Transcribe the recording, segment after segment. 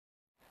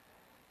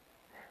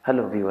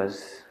Hello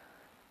viewers,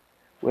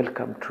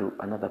 welcome to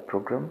another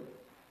program,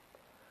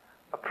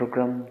 a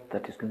program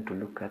that is going to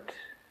look at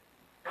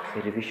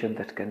a revision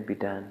that can be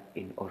done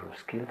in oral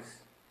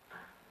skills,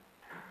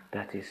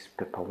 that is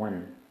paper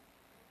 1,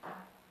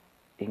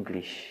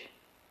 English.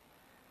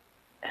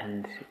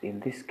 And in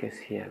this case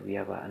here we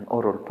have an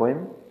oral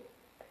poem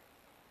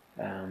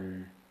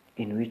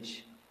in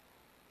which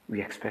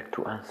we expect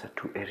to answer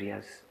 2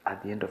 areas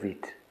at the end of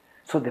it.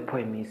 So the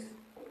poem is: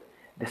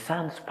 the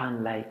sun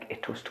spun like a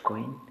tossed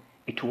coin,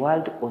 it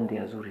whirled on the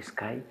azure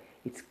sky,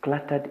 it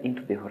clattered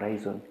into the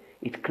horizon,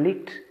 it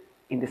clicked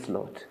in the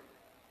slot,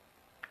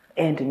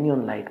 and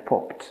neon light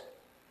popped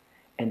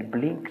and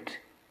blinked,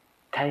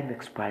 time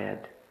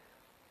expired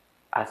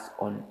as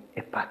on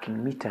a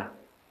parking meter.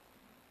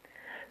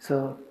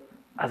 So,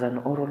 as an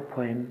oral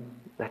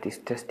poem that is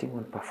testing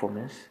on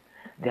performance,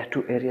 there are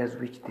 2 areas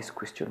which this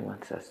question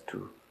wants us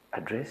to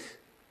address.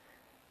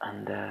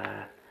 And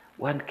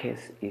one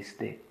case is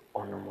the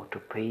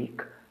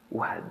onomatopoeic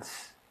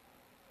words.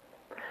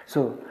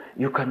 So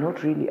you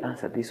cannot really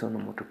answer these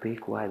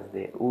onomatopoeic words,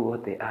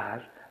 what they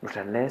are, not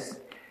unless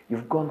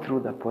you've gone through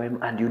the poem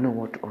and you know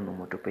what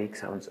onomatopoeic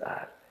sounds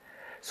are.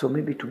 So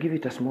maybe to give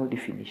it a small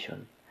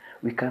definition,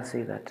 we can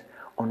say that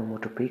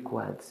onomatopoeic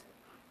words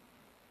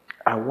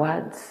are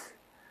words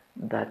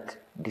that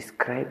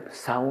describe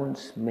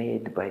sounds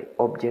made by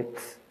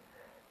objects,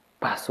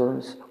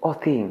 persons, or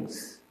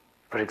things.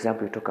 For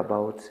example, you talk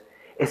about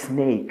a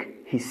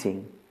snake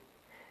hissing,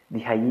 the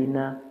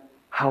hyena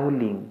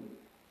howling,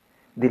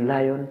 the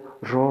lion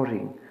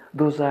roaring.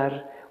 Those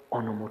are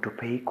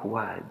onomatopoeic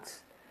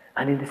words.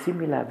 And in a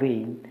similar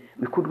vein,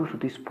 we could go to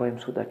this poem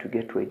so that we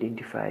get to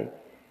identify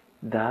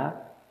the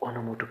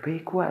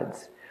onomatopoeic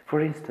words.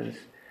 For instance,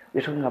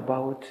 we're talking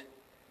about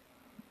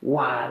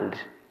world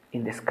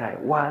in the sky.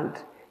 World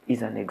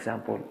is an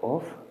example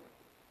of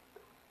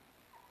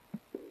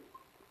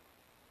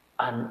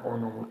an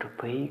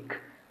onomatopoeic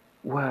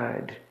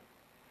word.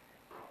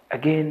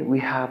 Again, we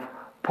have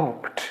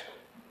popped.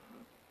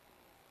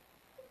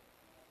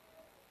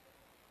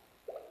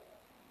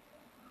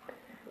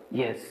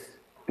 Yes,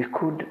 we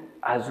could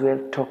as well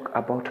talk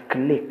about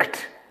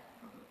clicked.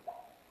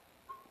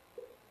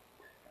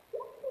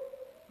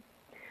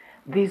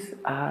 These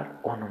are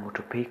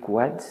onomatopoeic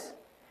words,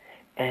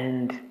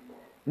 and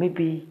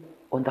maybe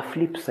on the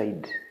flip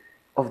side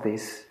of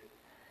this,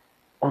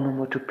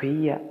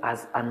 onomatopoeia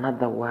as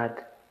another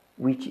word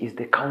which is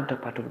the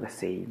counterpart of the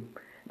same,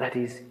 that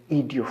is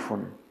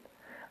idiophone.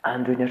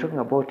 And when you're talking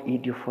about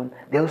idiophone,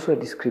 they also are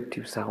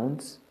descriptive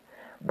sounds,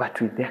 but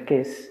with their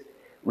case,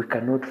 we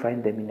cannot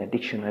find them in a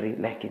dictionary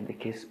like in the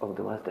case of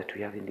the words that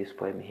we have in this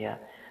poem here,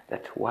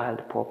 that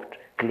whirled, popped,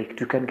 clicked.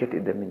 You can get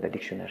them in the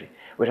dictionary.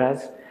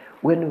 Whereas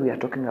when we are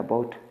talking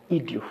about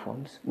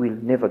idiophones, we'll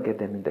never get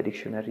them in the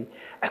dictionary.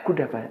 I could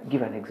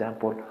give an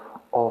example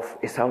of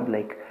a sound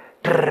like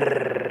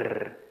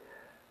trrrr,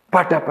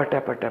 pata,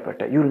 pata, pata,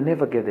 pata. You'll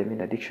never get them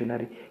in a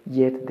dictionary,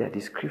 yet they're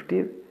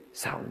descriptive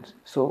sounds.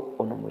 So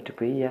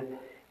onomatopoeia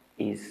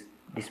is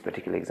this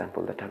particular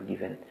example that I've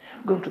given.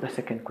 Going to the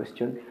second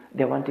question,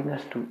 they're wanting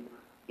us to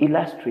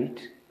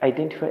illustrate,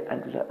 identify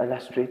and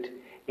illustrate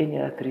any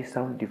other 3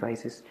 sound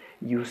devices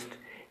used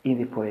in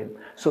the poem.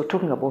 So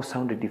talking about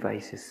sound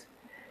devices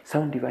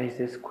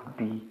could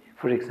be,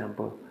 for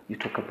example, you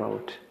talk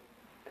about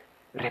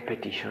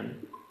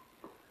repetition,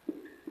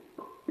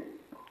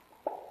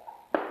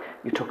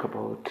 you talk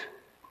about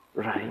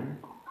rhyme,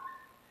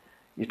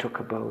 you talk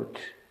about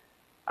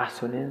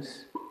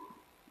assonance,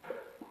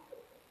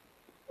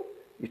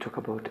 you talk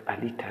about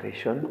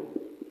alliteration,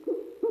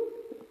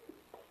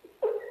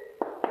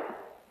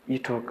 you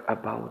talk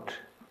about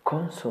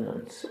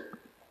consonants.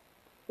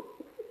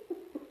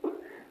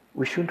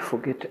 We shouldn't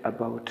forget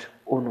about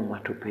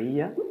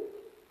onomatopoeia,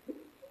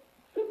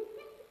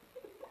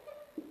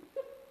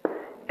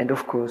 and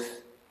of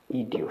course,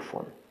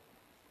 idiophone.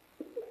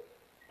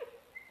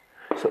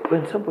 So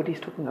when somebody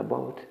is talking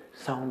about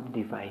sound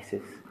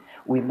devices,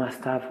 we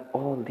must have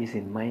all these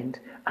in mind,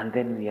 and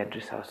then we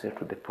address ourselves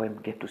to the poem,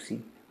 get to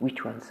see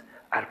which ones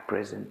are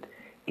present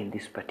in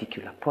this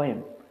particular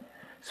poem.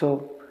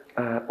 So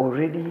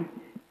already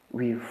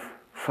we've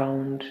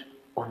found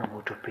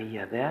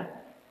onomatopoeia there,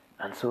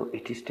 and so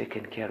it is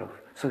taken care of.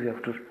 So we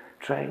have to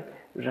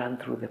run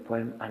through the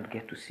poem and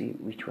get to see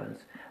which ones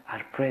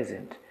are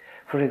present.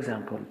 For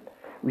example,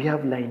 we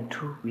have line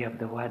 2, we have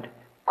the word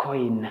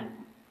coin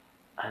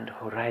and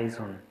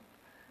horizon.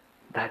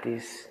 That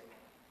is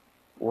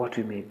what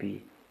we may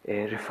be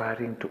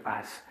referring to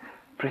as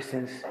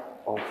presence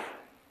of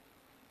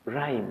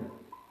rhyme.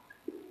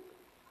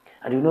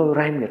 And you know,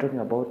 rhyme, we're talking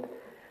about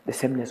the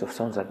sameness of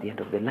sounds at the end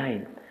of the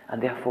line,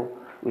 and therefore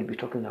we'll be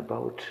talking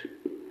about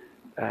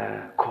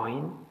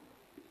coin,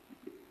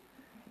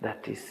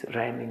 that is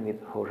rhyming with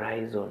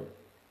horizon.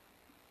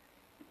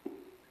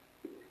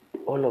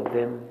 All of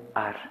them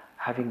are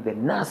having the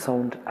na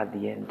sound at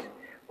the end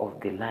of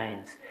the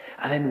lines.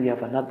 And then we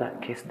have another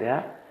case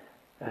there,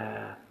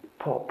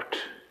 popped.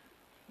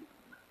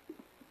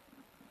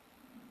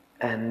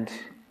 And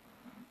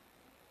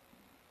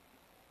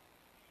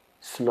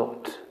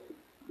slot.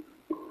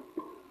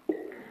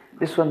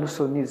 This one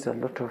also needs a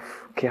lot of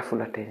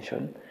careful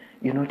attention.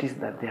 You notice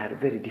that they are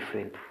very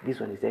different. This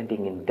one is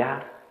ending in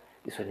da,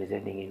 this one is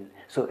ending in,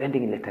 so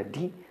ending in letter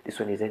D, this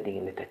one is ending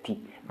in letter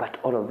T, but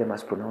all of them are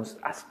pronounced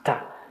as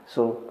ta.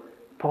 So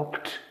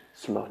popped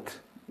slot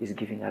is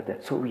giving us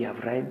that. So we have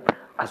rhyme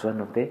as one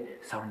of the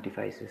sound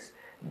devices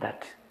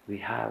that we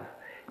have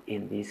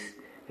in this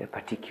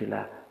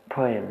particular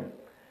poem.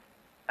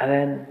 And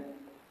then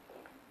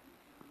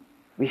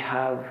we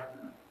have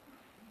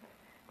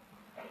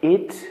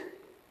it,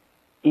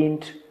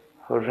 int,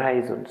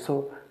 horizon.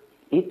 So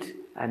it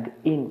and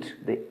int,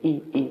 the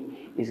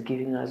EE, is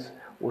giving us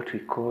what we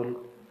call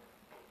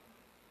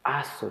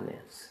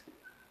assonance.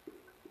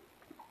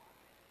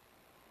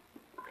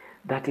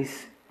 That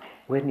is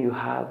when you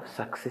have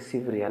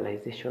successive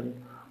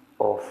realization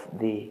of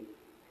the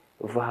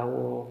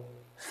vowel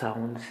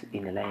sounds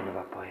in a line of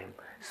a poem.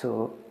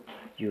 So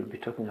you'll be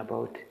talking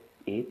about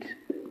it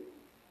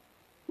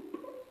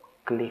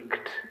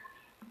clicked.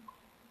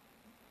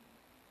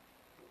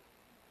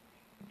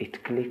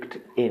 It clicked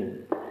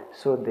in.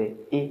 So the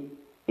E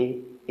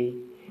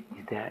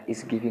there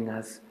is giving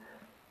us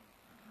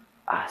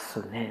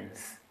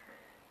assonance.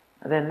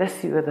 And then let's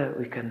see whether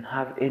we can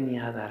have any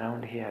other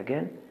around here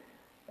again.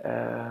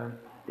 They're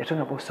talking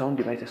about sound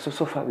devices.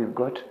 So far we've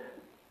got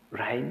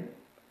rhyme,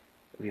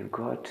 we've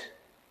got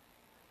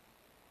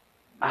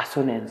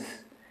assonance,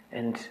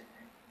 and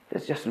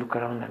let's just look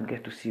around and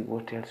get to see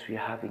what else we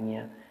are having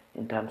here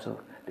in terms of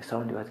the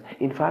sound devices.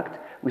 In fact,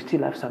 we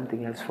still have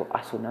something else for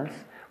assonance,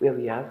 where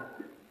we have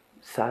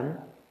sun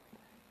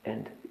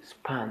and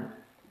span.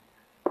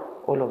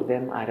 All of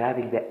them are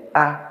having the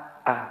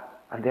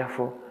and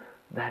therefore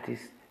that is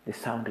the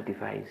sound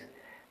device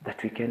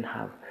that we can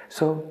have.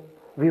 So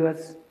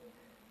viewers,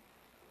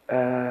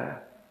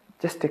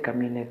 just take a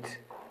minute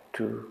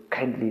to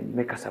kindly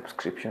make a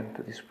subscription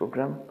to this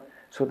program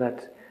so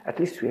that at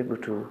least we're able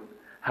to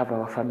have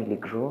our family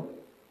grow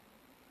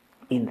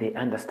in the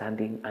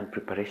understanding and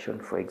preparation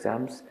for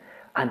exams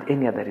and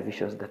any other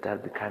revisions that are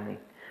becoming.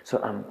 So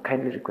I'm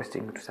kindly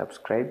requesting you to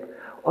subscribe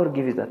or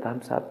give it a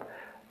thumbs up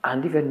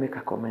and even make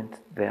a comment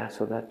there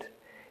so that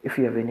if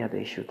you have any other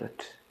issue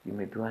that you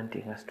may be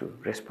wanting us to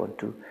respond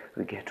to,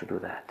 we get to do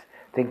that.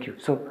 Thank you.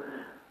 So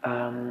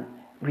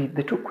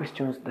the two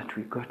questions that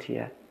we got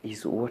here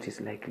is what is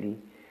likely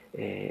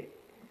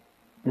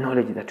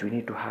knowledge that we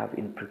need to have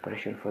in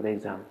preparation for the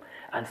exam.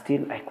 And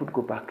still I could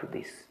go back to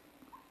this.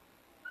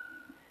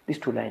 These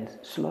two lines,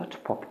 slot,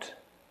 popped,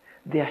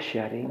 they are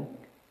sharing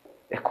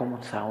a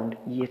common sound,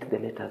 yet the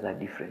letters are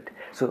different.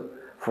 So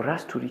for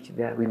us to reach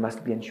there, we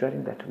must be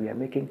ensuring that we are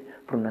making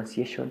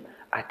pronunciation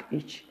at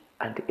each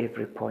and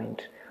every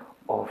point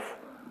of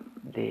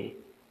the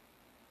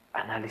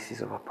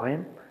analysis of a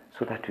poem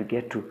so that we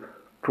get to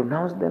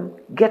pronounce them,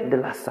 get the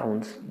last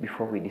sounds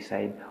before we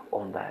decide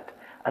on that.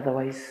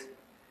 Otherwise,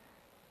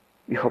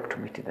 we hope to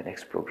meet in the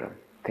next program.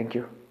 Thank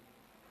you.